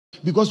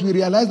Because we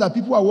realize that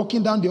people are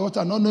walking down the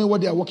altar not knowing what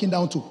they are walking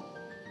down to.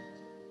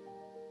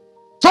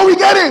 So we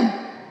get in.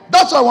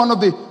 That's why one of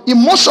the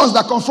emotions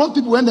that confront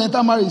people when they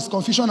enter marriage is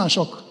confusion and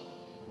shock.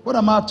 What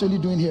am I actually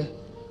doing here?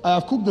 I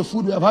have cooked the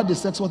food, we have had the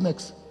sex, what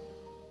next?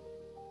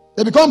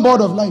 They become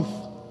bored of life.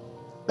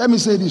 Let me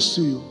say this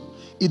to you.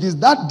 It is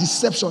that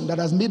deception that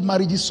has made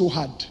marriages so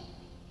hard.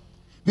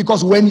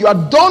 Because when you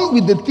are done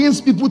with the things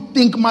people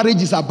think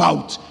marriage is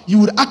about, you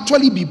would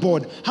actually be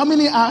bored. How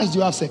many hours do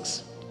you have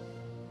sex?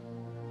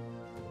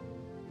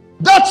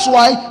 That's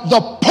why the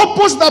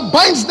purpose that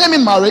binds them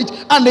in marriage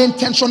and the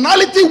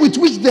intentionality with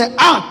which they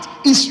act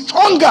is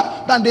stronger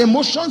than the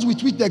emotions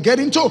with which they get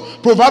into.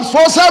 Proverbs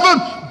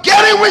 4:7,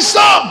 getting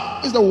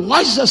wisdom is the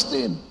wisest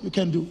thing you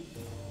can do.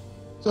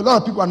 So a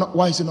lot of people are not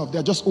wise enough.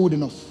 They're just old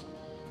enough.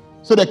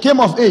 So they came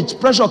of age.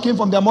 Pressure came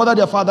from their mother,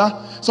 their father.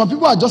 Some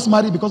people are just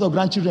married because of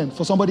grandchildren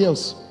for somebody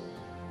else.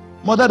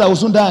 Mother that will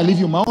soon die and leave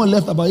you. My own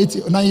left about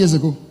 9 years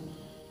ago.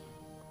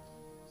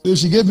 So if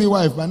she gave me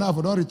wife, by now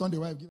I don't return the wife.